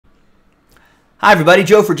Hi everybody,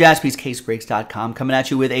 Joe for JaspysCaseBreaks.com coming at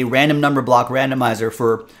you with a random number block randomizer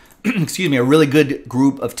for, excuse me, a really good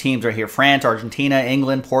group of teams right here. France, Argentina,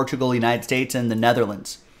 England, Portugal, United States, and the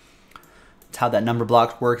Netherlands. That's how that number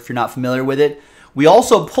blocks work if you're not familiar with it. We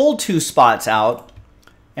also pulled 2 spots out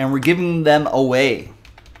and we're giving them away.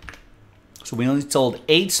 So we only sold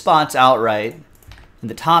 8 spots outright, and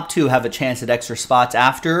the top 2 have a chance at extra spots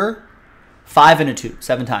after 5 and a 2,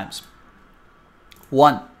 7 times.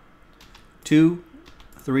 1, 2,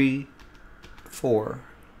 3, 4,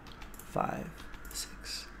 5,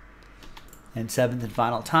 6, and 7th and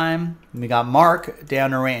final time. We got Mark down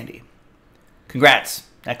to Randy. Congrats.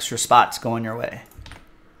 Extra spots going your way.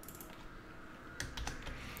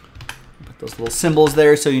 Put those little symbols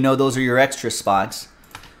there so you know those are your extra spots.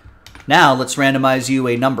 Now let's randomize you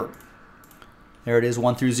a number. There it is,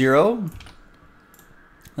 1 through 0.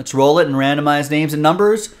 Let's roll it and randomize names and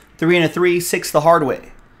numbers. 3 and a 3, 6 the hard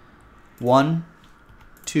way. 1,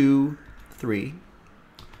 2, 3,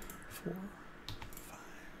 4, 5,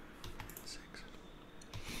 6.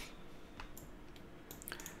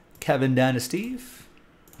 Kevin down to Steve.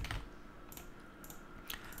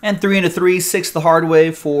 And 3 and a 3, 6 the hard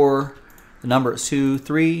way for the numbers 2,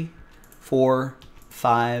 3, 4,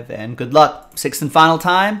 5, and good luck. 6th and final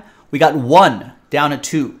time. We got 1 down to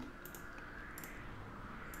 2.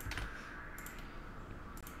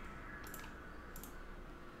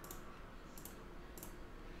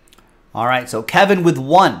 All right, so Kevin with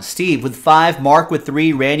 1, Steve with 5, Mark with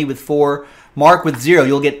 3, Randy with 4, Mark with 0.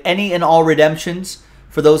 You'll get any and all redemptions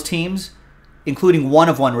for those teams, including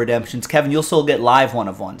 1-of-1 redemptions. Kevin, you'll still get live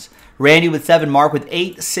 1-of-1s. Randy with 7, Mark with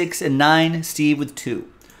 8, 6, and 9, Steve with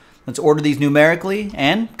 2. Let's order these numerically,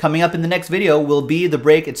 and coming up in the next video will be the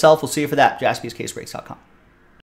break itself. We'll see you for that. JaspysCaseBreaks.com.